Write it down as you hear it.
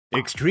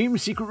Extreme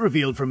secret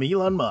revealed from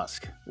Elon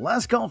Musk.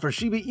 Last call for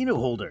Shiba Inu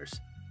holders.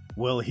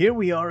 Well, here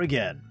we are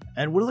again.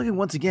 And we're looking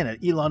once again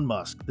at Elon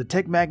Musk, the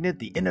tech magnate,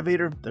 the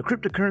innovator, the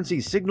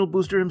cryptocurrency signal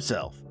booster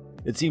himself.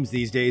 It seems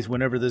these days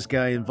whenever this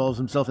guy involves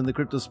himself in the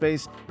crypto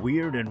space,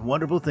 weird and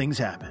wonderful things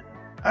happen.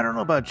 I don't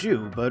know about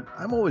you, but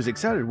I'm always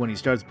excited when he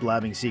starts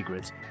blabbing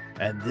secrets.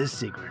 And this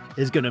secret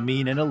is gonna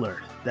mean an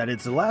alert that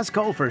it's the last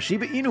call for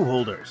Shiba Inu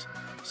holders.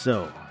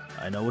 So,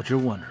 I know what you're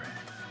wondering.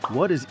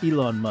 What is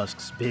Elon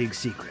Musk's big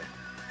secret?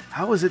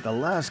 How is it the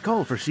last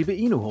call for Shiba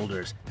Inu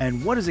holders,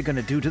 and what is it going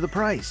to do to the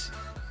price?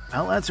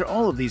 I'll answer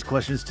all of these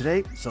questions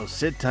today, so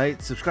sit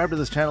tight, subscribe to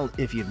this channel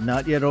if you've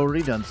not yet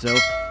already done so,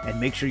 and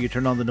make sure you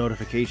turn on the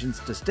notifications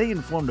to stay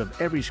informed of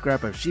every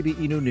scrap of Shiba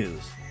Inu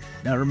news.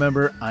 Now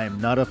remember, I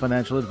am not a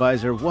financial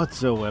advisor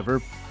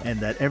whatsoever, and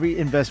that every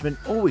investment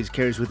always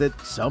carries with it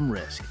some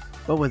risk.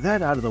 But with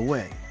that out of the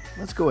way,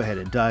 let's go ahead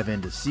and dive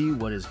in to see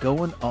what is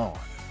going on.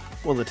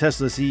 Well, the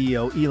Tesla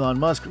CEO Elon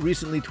Musk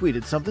recently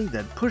tweeted something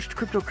that pushed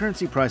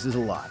cryptocurrency prices a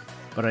lot.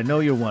 But I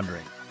know you're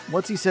wondering,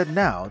 what's he said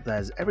now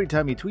that every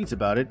time he tweets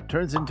about it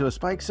turns into a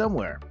spike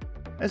somewhere?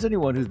 As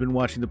anyone who's been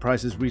watching the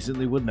prices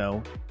recently would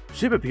know,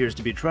 SHIB appears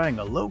to be trying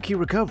a low-key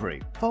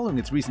recovery following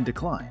its recent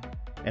decline.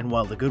 And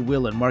while the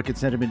goodwill and market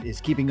sentiment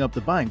is keeping up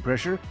the buying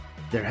pressure,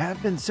 there have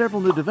been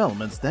several new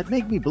developments that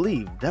make me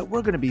believe that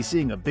we're going to be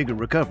seeing a bigger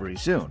recovery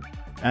soon.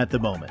 At the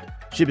moment,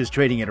 SHIB is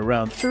trading at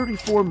around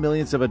 34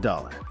 millionths of a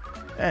dollar.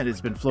 And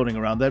it's been floating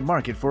around that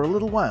market for a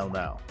little while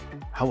now.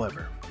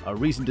 However, a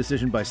recent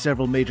decision by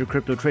several major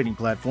crypto trading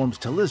platforms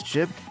to list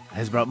SHIB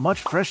has brought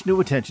much fresh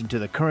new attention to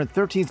the current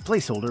 13th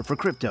placeholder for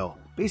crypto,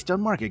 based on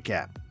market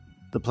cap.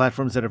 The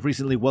platforms that have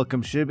recently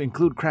welcomed SHIB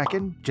include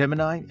Kraken,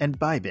 Gemini, and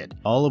Bybit,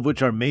 all of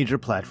which are major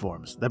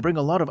platforms that bring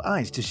a lot of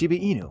eyes to Shiba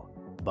Inu.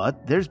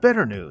 But there's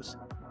better news.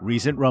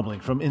 Recent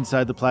rumblings from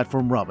inside the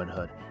platform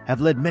Robinhood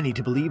have led many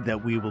to believe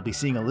that we will be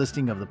seeing a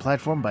listing of the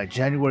platform by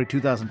January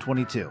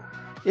 2022.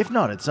 If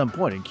not at some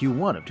point in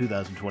Q1 of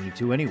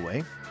 2022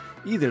 anyway.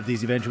 Either of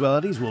these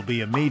eventualities will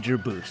be a major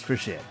boost for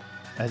SHIB,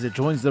 as it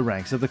joins the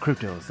ranks of the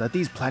cryptos that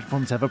these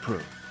platforms have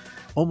approved,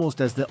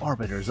 almost as the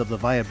arbiters of the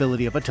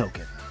viability of a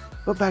token.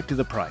 But back to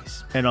the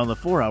price, and on the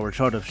 4-hour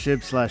chart of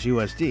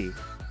SHIB/USD,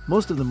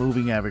 most of the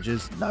moving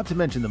averages, not to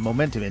mention the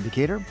momentum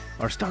indicator,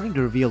 are starting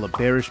to reveal a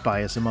bearish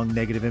bias among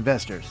negative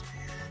investors.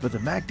 But the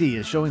MACD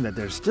is showing that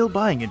there's still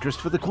buying interest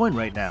for the coin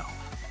right now.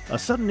 A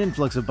sudden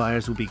influx of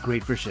buyers would be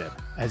great for SHIB,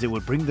 as it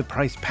would bring the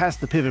price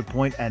past the pivot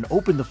point and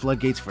open the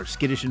floodgates for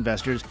skittish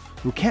investors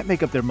who can't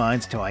make up their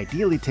minds to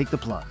ideally take the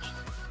plunge.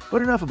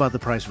 But enough about the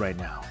price right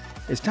now.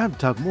 It's time to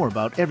talk more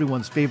about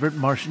everyone's favorite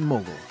Martian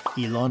mogul,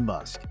 Elon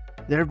Musk.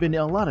 There have been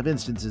a lot of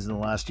instances in the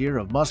last year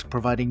of Musk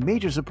providing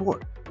major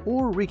support,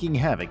 or wreaking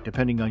havoc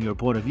depending on your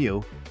point of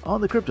view,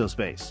 on the crypto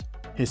space.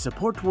 His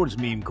support towards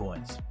meme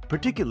coins,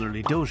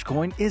 particularly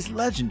Dogecoin, is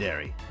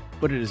legendary.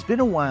 But it has been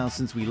a while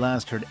since we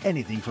last heard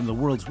anything from the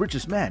world's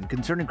richest man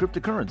concerning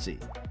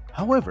cryptocurrency.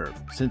 However,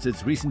 since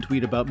its recent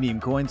tweet about meme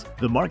coins,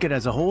 the market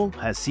as a whole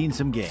has seen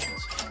some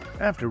gains.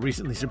 After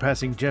recently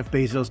surpassing Jeff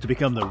Bezos to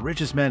become the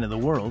richest man in the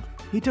world,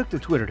 he took to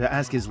Twitter to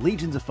ask his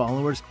legions of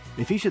followers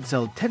if he should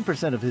sell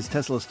 10% of his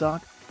Tesla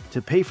stock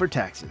to pay for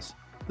taxes.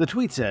 The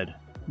tweet said,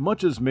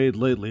 "Much is made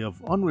lately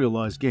of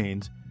unrealized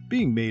gains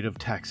being made of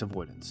tax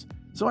avoidance.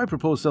 So I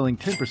propose selling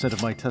 10%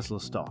 of my Tesla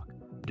stock.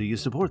 Do you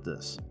support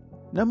this?"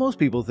 Now, most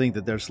people think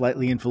that they're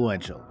slightly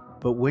influential,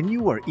 but when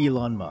you are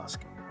Elon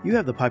Musk, you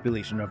have the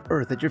population of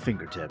Earth at your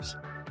fingertips.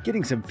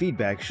 Getting some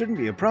feedback shouldn't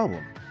be a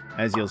problem,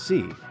 as you'll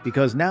see,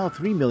 because now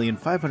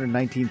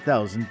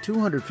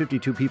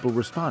 3,519,252 people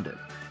responded,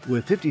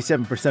 with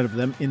 57% of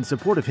them in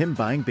support of him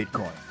buying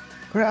Bitcoin.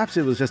 Perhaps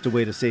it was just a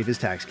way to save his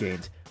tax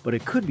gains, but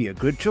it could be a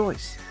good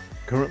choice.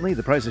 Currently,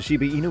 the price of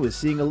Shiba Inu is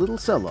seeing a little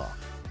sell-off,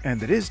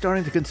 and it is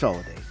starting to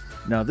consolidate.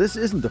 Now, this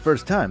isn't the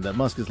first time that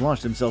Musk has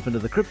launched himself into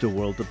the crypto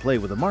world to play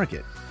with the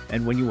market,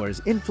 and when you are as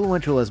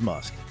influential as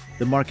Musk,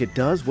 the market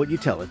does what you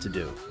tell it to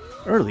do.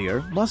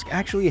 Earlier, Musk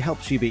actually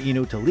helped Shiba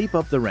Inu to leap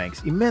up the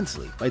ranks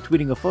immensely by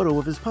tweeting a photo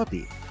of his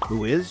puppy,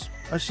 who is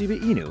a Shiba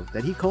Inu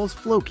that he calls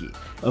Floki.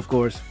 Of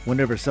course,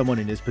 whenever someone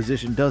in his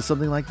position does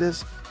something like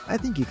this, I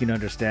think you can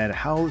understand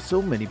how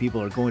so many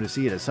people are going to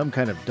see it as some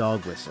kind of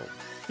dog whistle,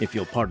 if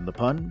you'll pardon the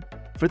pun,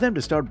 for them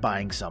to start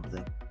buying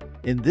something.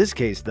 In this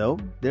case, though,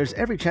 there's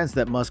every chance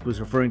that Musk was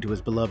referring to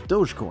his beloved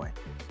Dogecoin,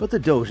 but the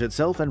Doge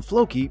itself and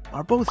Floki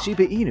are both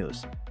Shiba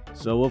Inus.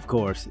 So of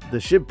course, the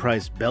SHIB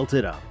price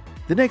belted up.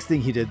 The next thing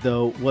he did,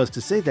 though, was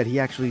to say that he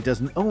actually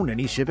doesn't own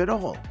any SHIB at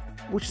all,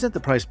 which sent the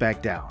price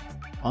back down.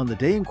 On the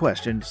day in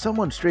question,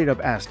 someone straight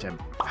up asked him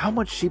how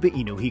much Shiba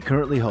Inu he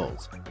currently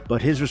holds,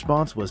 but his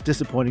response was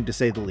disappointing to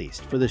say the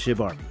least for the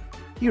SHIB army.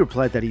 He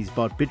replied that he's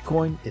bought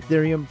Bitcoin,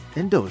 Ethereum,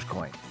 and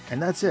Dogecoin, and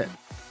that's it.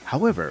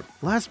 However,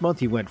 last month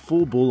he went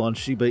full bull on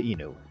Shiba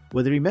Inu,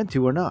 whether he meant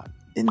to or not.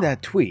 In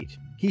that tweet,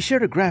 he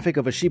shared a graphic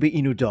of a Shiba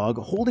Inu dog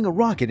holding a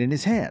rocket in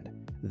his hand.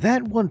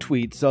 That one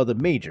tweet saw the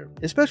major,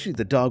 especially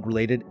the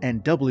dog-related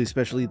and doubly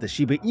especially the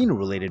Shiba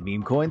Inu-related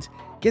meme coins,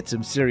 get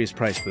some serious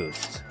price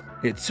boosts.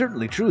 It's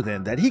certainly true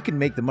then that he can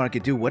make the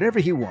market do whatever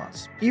he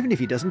wants, even if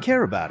he doesn't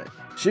care about it.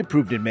 SHIB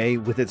proved in May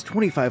with its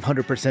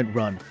 2,500%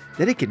 run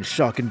that it can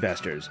shock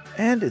investors,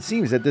 and it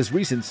seems that this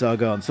recent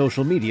saga on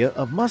social media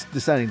of Musk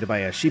deciding to buy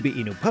a Shiba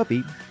Inu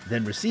puppy,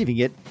 then receiving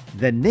it,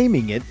 then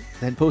naming it,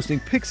 then posting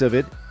pics of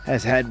it,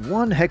 has had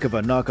one heck of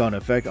a knock-on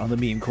effect on the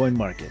meme coin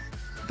market.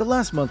 The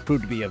last month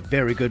proved to be a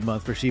very good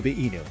month for Shiba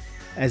Inu,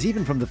 as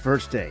even from the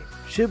first day,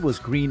 SHIB was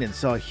green and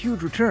saw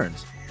huge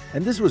returns,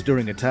 and this was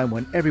during a time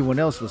when everyone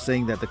else was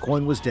saying that the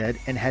coin was dead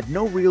and had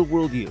no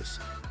real-world use.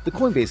 The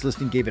Coinbase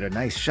listing gave it a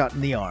nice shot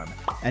in the arm,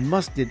 and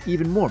Musk did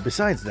even more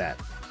besides that.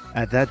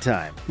 At that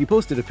time, he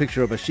posted a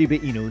picture of a Shiba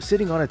Inu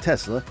sitting on a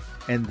Tesla,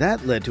 and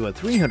that led to a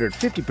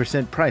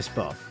 350% price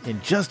bump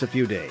in just a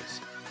few days.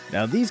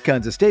 Now, these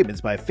kinds of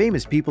statements by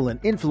famous people and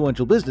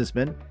influential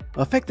businessmen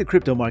affect the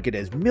crypto market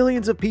as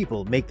millions of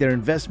people make their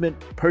investment,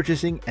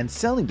 purchasing, and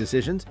selling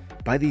decisions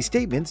by these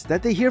statements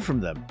that they hear from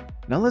them.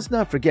 Now, let's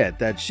not forget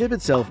that SHIB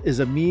itself is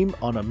a meme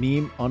on a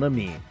meme on a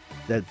meme.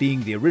 That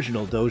being the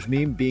original Doge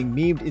meme being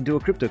memed into a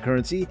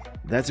cryptocurrency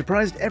that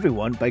surprised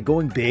everyone by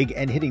going big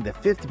and hitting the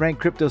 5th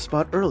ranked crypto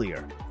spot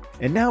earlier,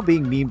 and now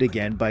being memed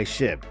again by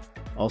SHIB,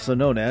 also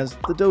known as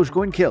the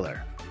Dogecoin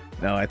Killer.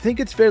 Now, I think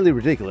it's fairly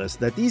ridiculous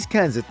that these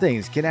kinds of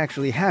things can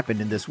actually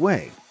happen in this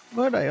way,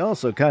 but I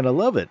also kinda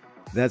love it.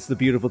 That's the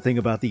beautiful thing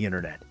about the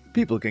internet.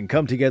 People can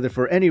come together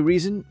for any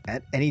reason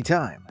at any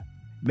time.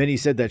 Many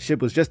said that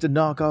SHIB was just a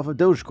knockoff of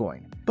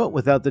Dogecoin, but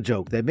without the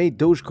joke that made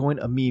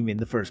Dogecoin a meme in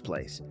the first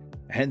place.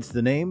 Hence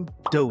the name,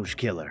 Doge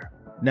Killer.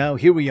 Now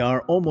here we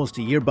are, almost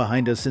a year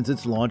behind us since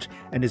its launch,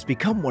 and it's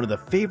become one of the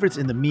favorites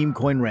in the meme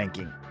coin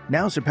ranking,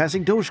 now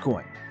surpassing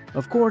Dogecoin.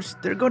 Of course,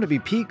 there are going to be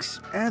peaks,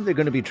 and there are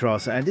going to be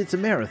troughs, and it's a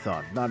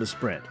marathon, not a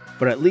sprint.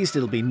 But at least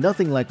it'll be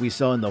nothing like we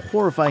saw in the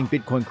horrifying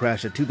Bitcoin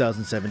crash of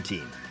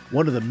 2017.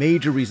 One of the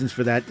major reasons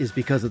for that is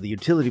because of the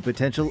utility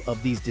potential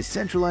of these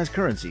decentralized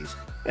currencies.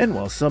 And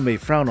while some may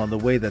frown on the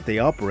way that they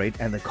operate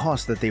and the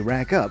costs that they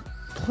rack up,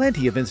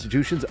 plenty of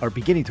institutions are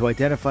beginning to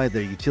identify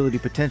the utility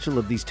potential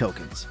of these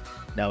tokens.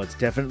 Now, it's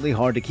definitely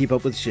hard to keep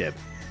up with SHIB,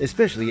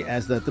 especially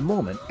as at the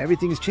moment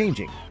everything is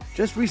changing.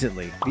 Just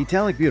recently,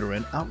 Vitalik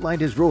Buterin outlined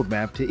his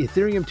roadmap to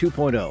Ethereum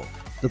 2.0,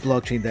 the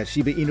blockchain that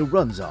Shiba Inu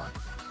runs on,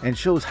 and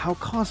shows how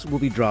costs will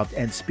be dropped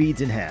and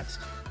speeds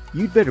enhanced.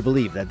 You'd better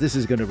believe that this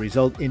is going to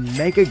result in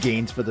mega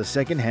gains for the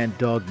second-hand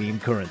dog meme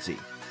currency.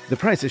 The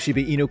price of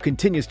Shiba Inu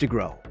continues to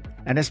grow,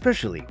 and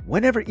especially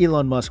whenever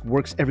Elon Musk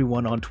works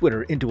everyone on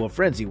Twitter into a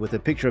frenzy with a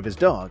picture of his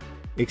dog,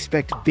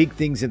 expect big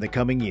things in the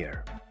coming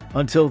year.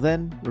 Until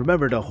then,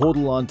 remember to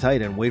hodl on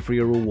tight and wait for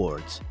your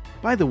rewards.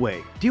 By the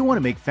way, do you want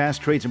to make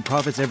fast trades and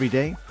profits every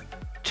day?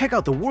 Check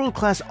out the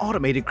world-class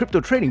automated crypto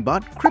trading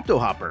bot,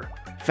 CryptoHopper.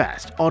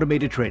 Fast,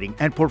 automated trading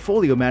and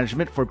portfolio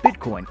management for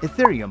Bitcoin,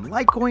 Ethereum,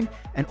 Litecoin,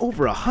 and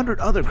over 100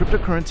 other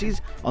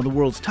cryptocurrencies on the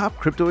world's top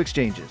crypto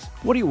exchanges.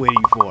 What are you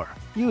waiting for?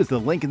 Use the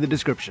link in the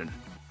description.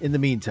 In the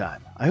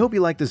meantime, I hope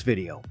you liked this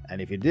video,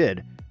 and if you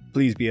did,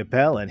 please be a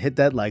pal and hit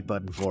that like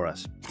button for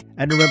us.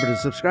 And remember to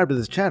subscribe to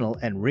this channel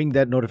and ring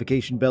that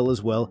notification bell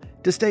as well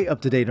to stay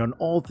up to date on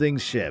all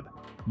things SHIB,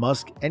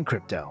 Musk, and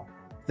crypto.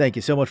 Thank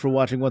you so much for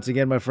watching once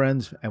again, my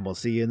friends, and we'll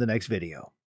see you in the next video.